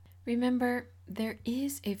Remember, there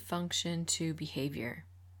is a function to behavior.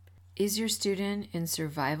 Is your student in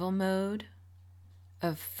survival mode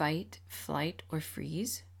of fight, flight, or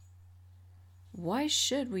freeze? Why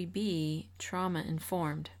should we be trauma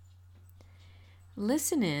informed?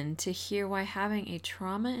 Listen in to hear why having a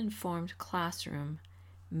trauma informed classroom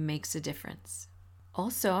makes a difference.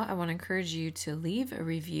 Also, I want to encourage you to leave a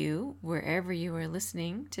review wherever you are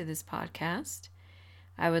listening to this podcast.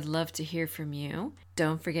 I would love to hear from you.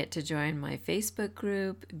 Don't forget to join my Facebook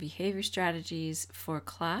group, Behavior Strategies for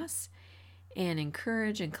Class, and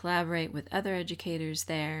encourage and collaborate with other educators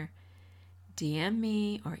there. DM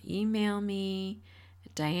me or email me,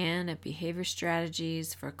 Diane at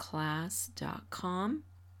behaviorstrategiesforclass.com.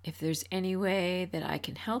 If there's any way that I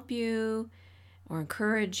can help you or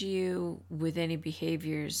encourage you with any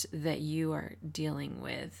behaviors that you are dealing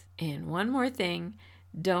with. And one more thing,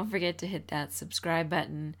 don't forget to hit that subscribe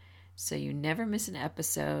button so you never miss an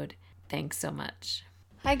episode. Thanks so much.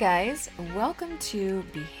 Hi guys, welcome to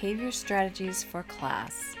Behavior Strategies for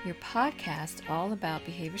Class, your podcast all about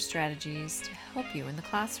behavior strategies to help you in the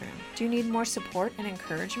classroom. Do you need more support and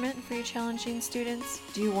encouragement for your challenging students?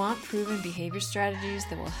 Do you want proven behavior strategies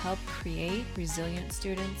that will help create resilient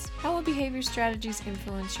students? How will behavior strategies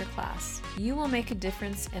influence your class? You will make a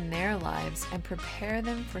difference in their lives and prepare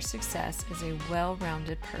them for success as a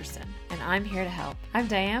well-rounded person. And I'm here to help. I'm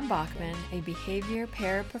Diane Bachman, a behavior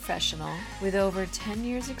paraprofessional with over 10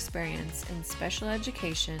 years experience in special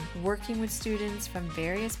education, working with students from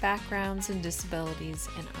various backgrounds and disabilities,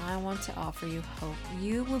 and I want to offer you hope.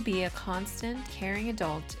 You will be a constant, caring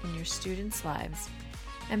adult in your students' lives,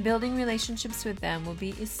 and building relationships with them will be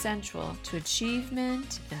essential to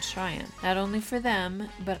achievement and triumph, not only for them,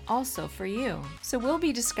 but also for you. So we'll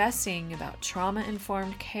be discussing about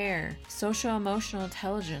trauma-informed care, social-emotional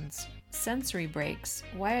intelligence, sensory breaks,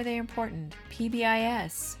 why are they important?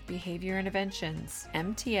 PBIS, behavior interventions,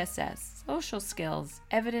 MTSS, social skills,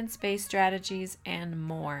 evidence-based strategies, and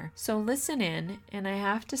more. So listen in, and I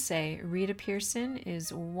have to say, Rita Pierson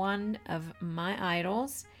is one of my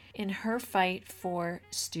idols in her fight for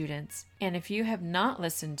students. And if you have not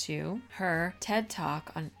listened to her TED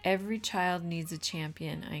Talk on Every Child Needs a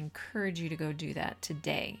Champion, I encourage you to go do that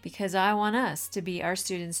today, because I want us to be our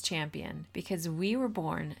students' champion, because we were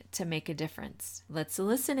born to make a difference. Let's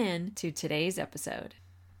listen in to today's episode.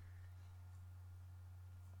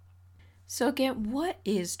 So again, what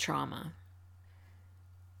is trauma?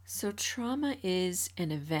 So trauma is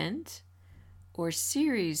an event or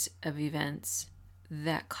series of events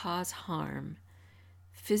that cause harm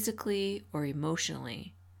physically or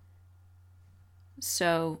emotionally.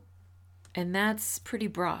 So, and that's pretty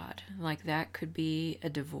broad. Like that could be a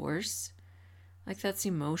divorce. Like that's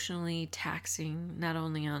emotionally taxing not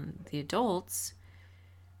only on the adults,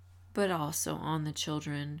 but also on the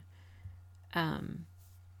children.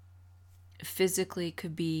 Physically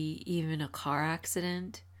could be even a car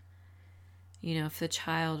accident. You know, if the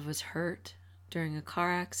child was hurt during a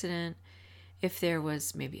car accident, if there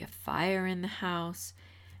was maybe a fire in the house,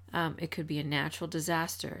 it could be a natural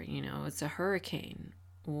disaster. You know, it's a hurricane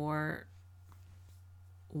or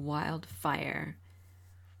wildfire.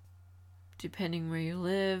 Depending where you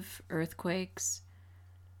live, earthquakes,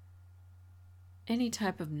 any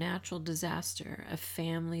type of natural disaster, a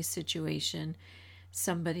family situation,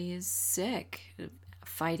 somebody is sick,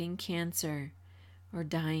 fighting cancer or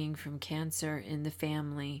dying from cancer in the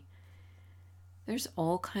family. There's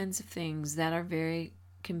all kinds of things that are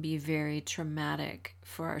can be very traumatic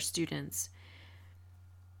for our students.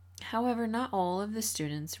 However, not all of the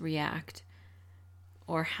students react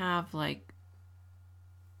or have like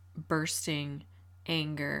bursting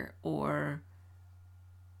anger or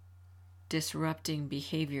disrupting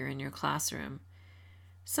behavior in your classroom.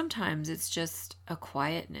 Sometimes it's just a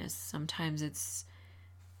quietness. Sometimes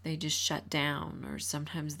they just shut down, or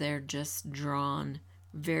sometimes they're just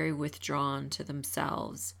very withdrawn to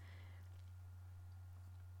themselves.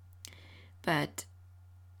 But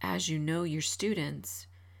as you know your students,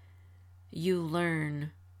 you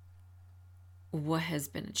learn what has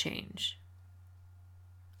been a change,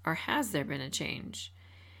 or has there been a change?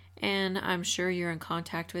 And I'm sure you're in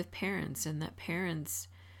contact with parents, and that parents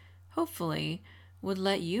hopefully would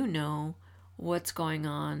let you know what's going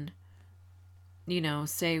on. You know,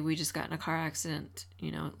 say we just got in a car accident,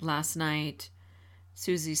 last night.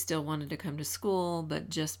 Susie still wanted to come to school, but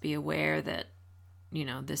just be aware that,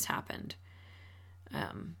 this happened.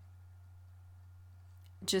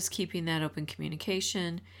 Just keeping that open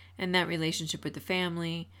communication and that relationship with the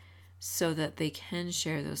family so that they can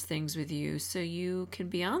share those things with you, so you can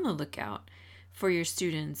be on the lookout for your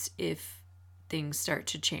students if things start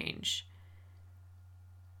to change.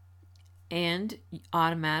 And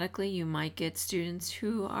automatically you might get students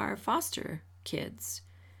who are foster kids.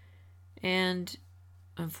 And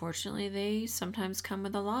unfortunately, they sometimes come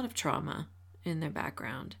with a lot of trauma in their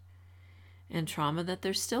background and trauma that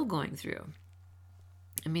they're still going through.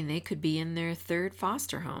 I mean, they could be in their third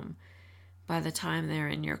foster home by the time they're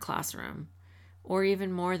in your classroom, or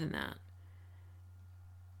even more than that.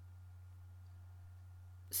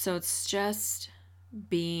 So it's just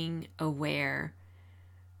being aware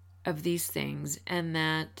of these things, and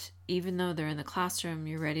that even though they're in the classroom,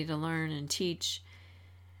 you're ready to learn and teach,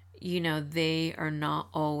 they are not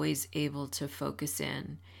always able to focus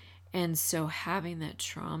in. And so having that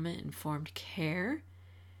trauma-informed care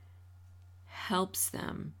helps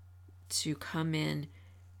them to come in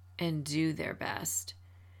and do their best.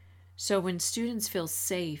 So when students feel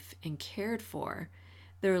safe and cared for,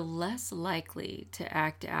 they're less likely to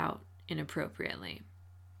act out inappropriately.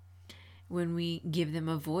 When we give them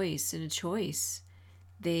a voice and a choice,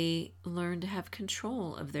 they learn to have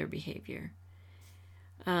control of their behavior.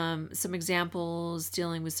 Some examples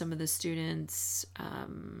dealing with some of the students,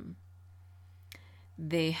 I've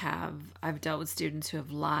dealt with students who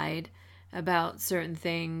have lied about certain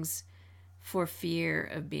things for fear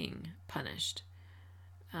of being punished,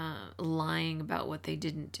 lying about what they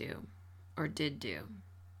didn't do or did do.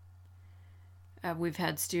 We've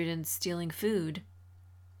had students stealing food,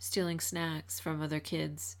 stealing snacks from other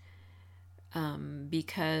kids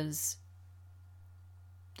because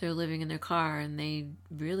they're living in their car and they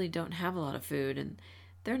really don't have a lot of food, and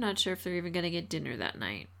they're not sure if they're even going to get dinner that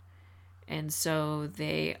night. And so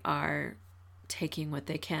they are taking what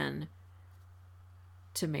they can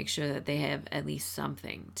to make sure that they have at least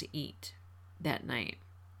something to eat that night.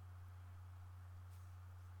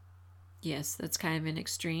 Yes, that's kind of an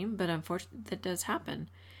extreme, but unfortunately that does happen.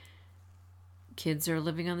 Kids are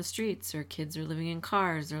living on the streets, or kids are living in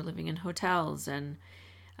cars, or living in hotels. And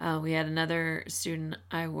we had another student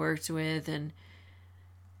I worked with, and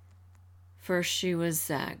first she was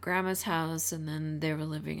at grandma's house, and then they were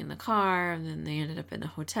living in the car, and then they ended up in the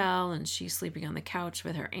hotel, and she's sleeping on the couch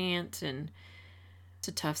with her aunt, and it's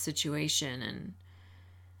a tough situation. And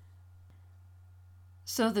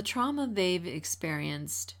so the trauma they've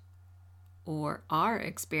experienced or are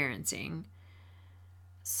experiencing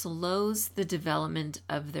slows the development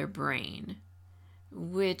of their brain,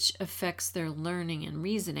 which affects their learning and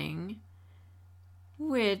reasoning,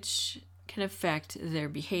 which can affect their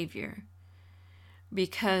behavior.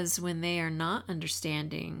 Because when they are not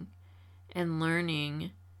understanding and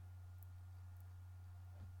learning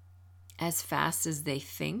as fast as they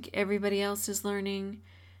think everybody else is learning,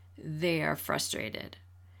 they are frustrated.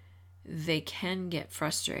 They can get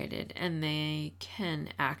frustrated and they can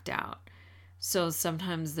act out. So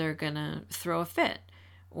sometimes they're going to throw a fit,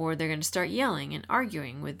 or they're going to start yelling and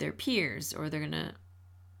arguing with their peers, or they're going to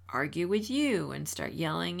argue with you and start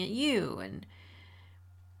yelling at you, and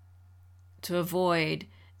to avoid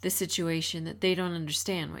the situation that they don't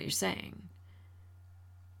understand what you're saying.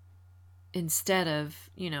 Instead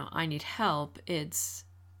of, I need help, it's,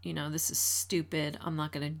 this is stupid, I'm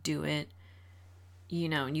not going to do it,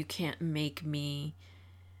 you can't make me,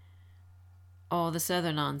 all this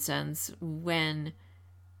other nonsense, when,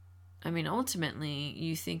 ultimately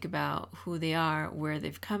you think about who they are, where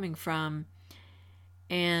they've coming from,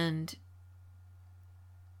 and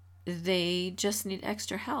they just need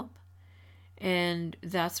extra help. And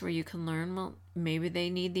that's where you can learn, well, maybe they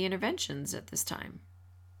need the interventions at this time.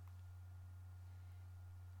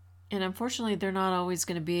 And unfortunately, they're not always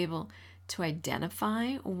going to be able to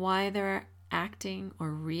identify why they're acting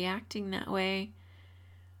or reacting that way.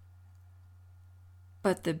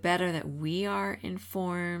 But the better that we are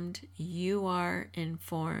informed, you are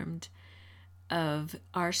informed of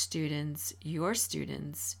our students, your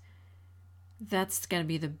students, that's going to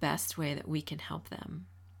be the best way that we can help them.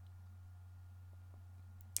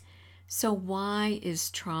 So why is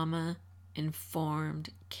trauma-informed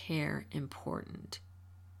care important?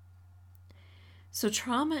 So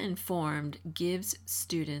trauma-informed gives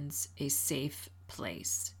students a safe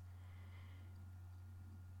place.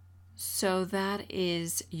 So that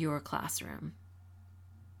is your classroom.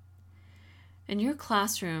 And your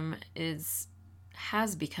classroom has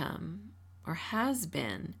become or has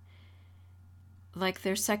been like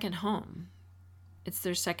their second home. It's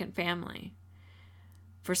their second family.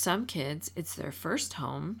 For some kids, it's their first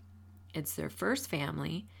home. It's their first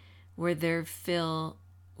family where they feel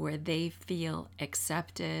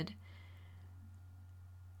accepted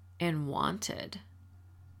and wanted.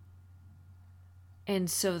 And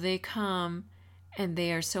so they come and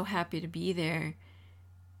they are so happy to be there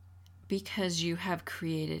because you have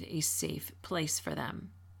created a safe place for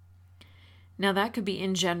them. Now, that could be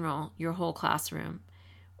in general your whole classroom,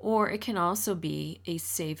 or it can also be a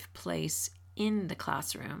safe place in the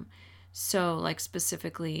classroom. So, like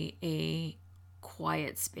specifically a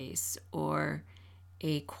quiet space or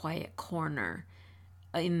a quiet corner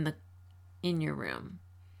in your room.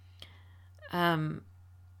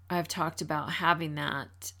 I've talked about having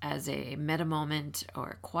that as a meta moment or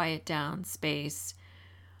a quiet down space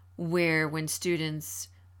where when students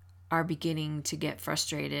are beginning to get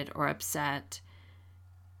frustrated or upset,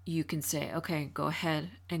 you can say, okay, go ahead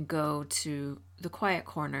and go to the quiet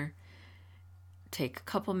corner. Take a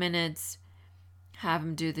couple minutes, have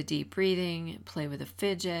them do the deep breathing, play with a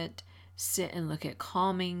fidget, sit and look at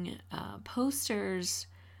calming posters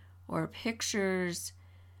or pictures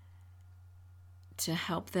to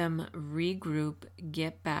help them regroup,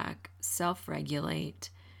 get back,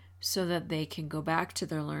 self-regulate so that they can go back to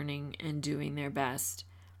their learning and doing their best.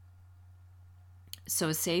 So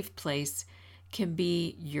a safe place can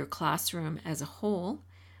be your classroom as a whole,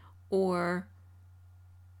 or,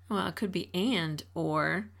 well, it could be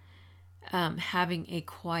or having a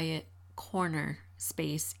quiet corner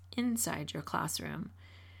space inside your classroom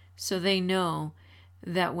so they know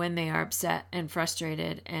that when they are upset and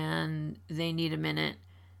frustrated and they need a minute,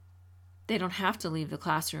 they don't have to leave the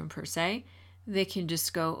classroom per se. They can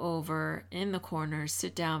just go over in the corner,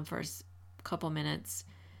 sit down for a couple minutes,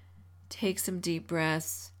 take some deep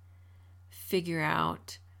breaths, figure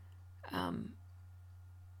out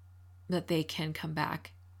that they can come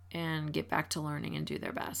back and get back to learning and do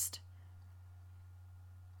their best.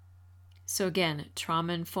 So again,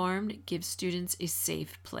 trauma-informed gives students a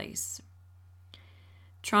safe place.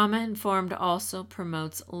 Trauma-informed also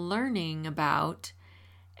promotes learning about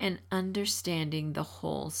and understanding the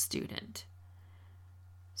whole student.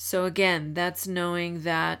 So again, that's knowing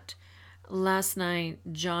that last night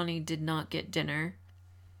Johnny did not get dinner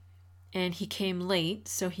and he came late,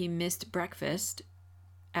 so he missed breakfast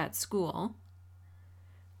at school.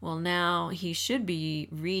 Well, now he should be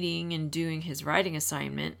reading and doing his writing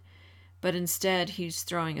assignment, but instead he's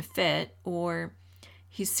throwing a fit, or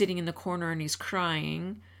he's sitting in the corner and he's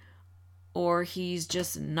crying, or he's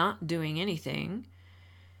just not doing anything.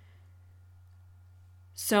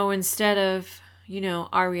 So instead of,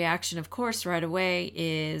 our reaction, of course, right away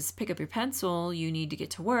is pick up your pencil, you need to get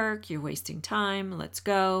to work, you're wasting time, let's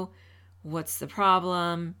go. What's the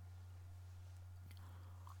problem?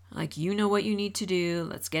 Like, you know what you need to do,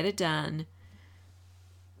 let's get it done.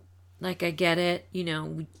 Like, I get it,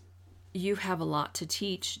 you have a lot to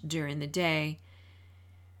teach during the day.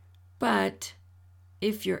 But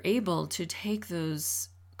if you're able to take those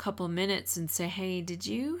couple minutes and say, hey, did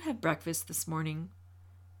you have breakfast this morning?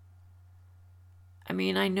 I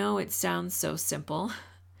mean, I know it sounds so simple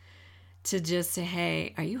to just say,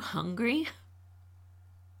 hey, are you hungry?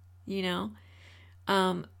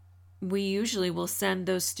 We usually will send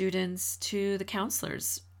those students to the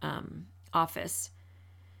counselor's office.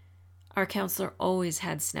 Our counselor always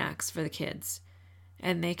had snacks for the kids,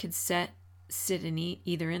 and they could sit and eat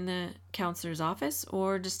either in the counselor's office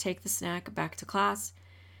or just take the snack back to class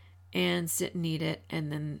and sit and eat it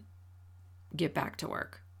and then get back to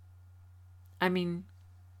work. I mean,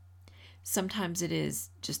 sometimes it is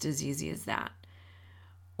just as easy as that.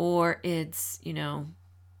 Or it's,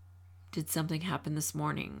 did something happen this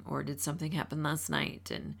morning? Or did something happen last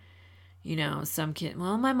night? And, some kid,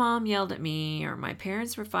 well, my mom yelled at me, or my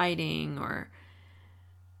parents were fighting, or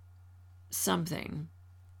something.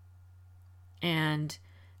 And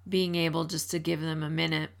being able just to give them a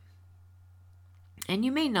minute. And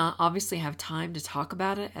you may not obviously have time to talk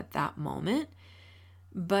about it at that moment,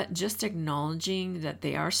 but just acknowledging that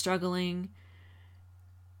they are struggling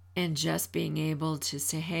and just being able to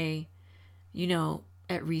say, hey,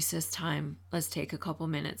 at recess time, let's take a couple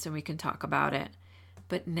minutes and we can talk about it.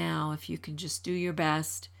 But now if you can just do your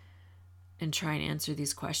best and try and answer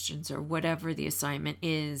these questions or whatever the assignment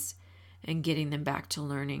is and getting them back to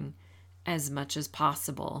learning as much as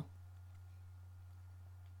possible.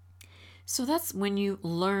 So that's when you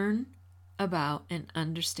learn about and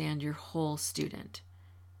understand your whole student,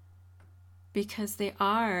 because they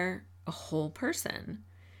are a whole person.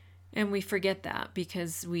 And we forget that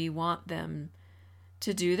because we want them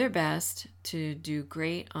to do their best, to do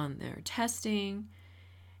great on their testing,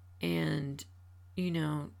 and,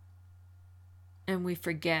 and we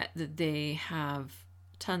forget that they have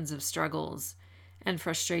tons of struggles and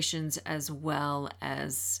frustrations as well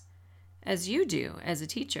as you do as a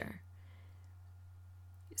teacher.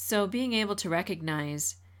 So being able to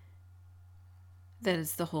recognize that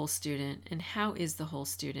it's the whole student and how is the whole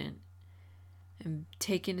student, and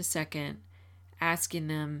taking a second, asking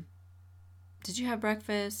them, did you have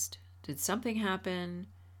breakfast? Did something happen?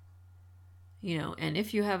 And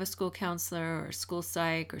if you have a school counselor or school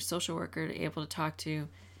psych or social worker to able to talk to,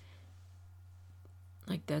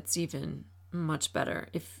 like, that's even much better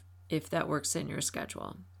if that works in your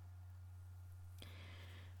schedule.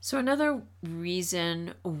 So another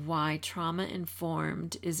reason why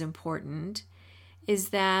trauma-informed is important is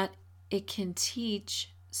that it can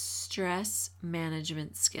teach stress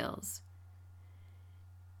management skills.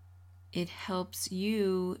 It helps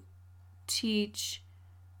you teach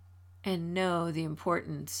and know the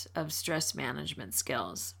importance of stress management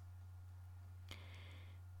skills.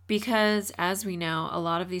 Because, as we know, a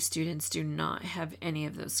lot of these students do not have any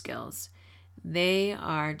of those skills. They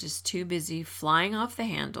are just too busy flying off the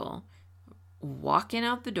handle, walking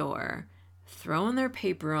out the door, throwing their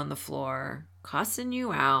paper on the floor, cussing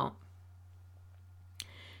you out,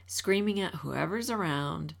 screaming at whoever's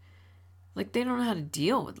around. Like, they don't know how to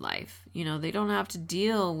deal with life. They don't have to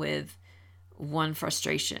deal with one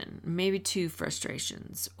frustration, maybe two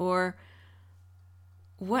frustrations, or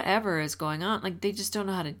whatever is going on. Like, they just don't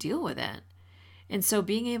know how to deal with it. And so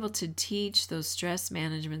being able to teach those stress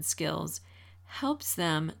management skills helps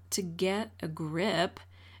them to get a grip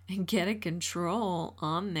and get a control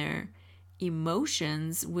on their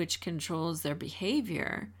emotions, which controls their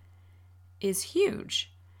behavior, is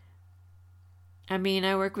huge. I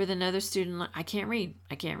work with another student. I can't read.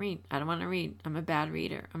 I don't want to read. I'm a bad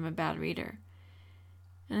reader.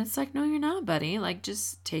 And it's like, no, you're not, buddy. Like,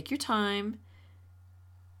 just take your time.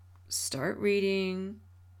 Start reading.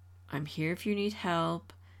 I'm here if you need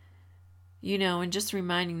help. And just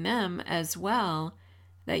reminding them as well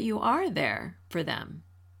that you are there for them.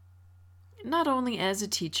 Not only as a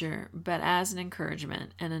teacher, but as an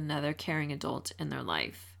encouragement and another caring adult in their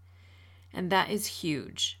life. And that is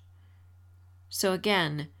huge. So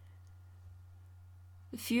again,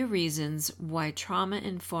 a few reasons why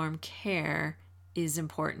trauma-informed care is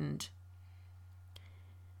important.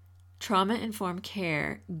 Trauma-informed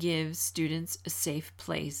care gives students a safe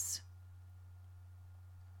place.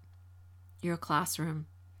 Your classroom.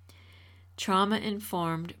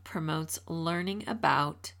 Trauma-informed promotes learning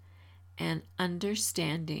about and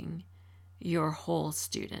understanding your whole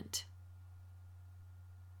student.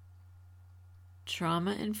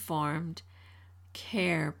 Trauma-informed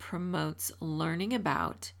care promotes learning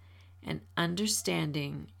about and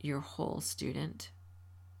understanding your whole student.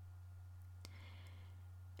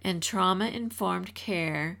 And trauma-informed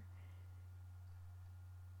care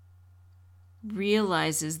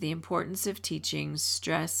realizes the importance of teaching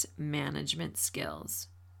stress management skills.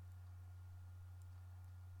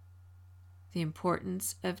 The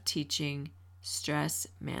importance of teaching stress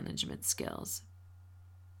management skills.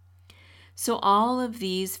 So all of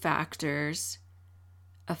these factors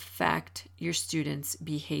affect your students'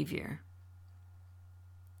 behavior.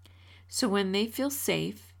 So when they feel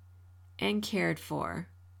safe and cared for,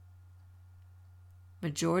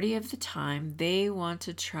 majority of the time they want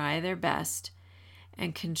to try their best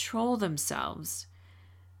and control themselves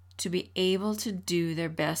to be able to do their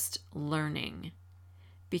best learning,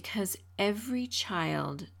 because every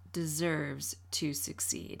child deserves to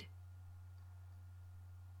succeed.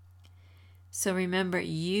 So remember,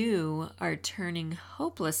 you are turning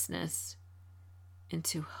hopelessness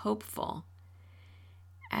into hopeful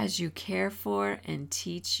as you care for and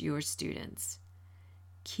teach your students.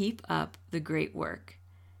 Keep up the great work.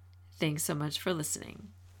 Thanks so much for listening.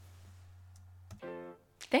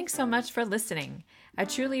 Thanks so much for listening. I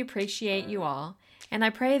truly appreciate you all, and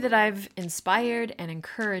I pray that I've inspired and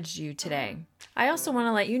encouraged you today. I also want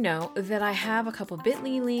to let you know that I have a couple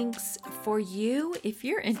Bitly links for you if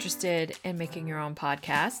you're interested in making your own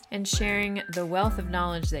podcast and sharing the wealth of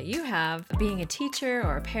knowledge that you have, being a teacher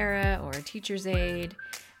or a para or a teacher's aide,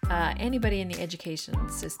 anybody in the education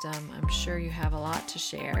system. I'm sure you have a lot to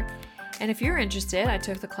share. And if you're interested, I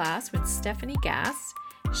took the class with Stephanie Gass.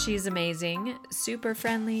 She's amazing, super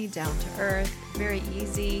friendly, down to earth, very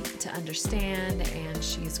easy to understand, and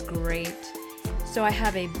she's great. So I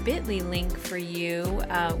have a Bitly link for you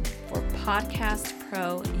for Podcast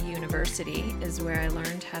Pro University is where I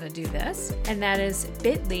learned how to do this. And that is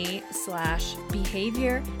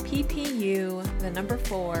bit.ly/behavior, PPU,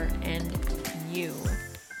 4, and U,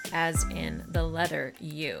 as in the letter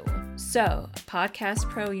U. So Podcast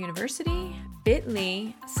Pro University,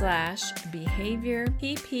 bit.ly/behavior,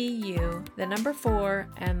 PPU, 4,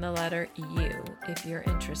 and the letter U, if you're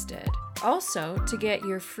interested. Also, to get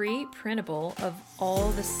your free printable of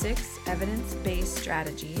all the 6 evidence-based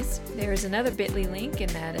strategies, there is another Bitly link,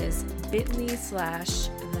 and that is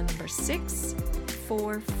bit.ly/6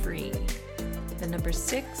 for free.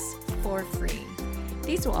 6 for free.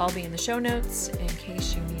 These will all be in the show notes in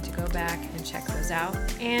case you need to go back and check those out.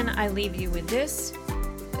 And I leave you with this,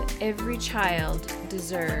 that every child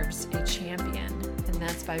deserves a champion, and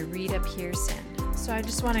that's by Rita Pierson. So I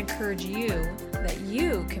just want to encourage you that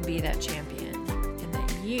you can be that champion and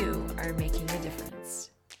that you are making a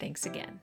difference. Thanks again.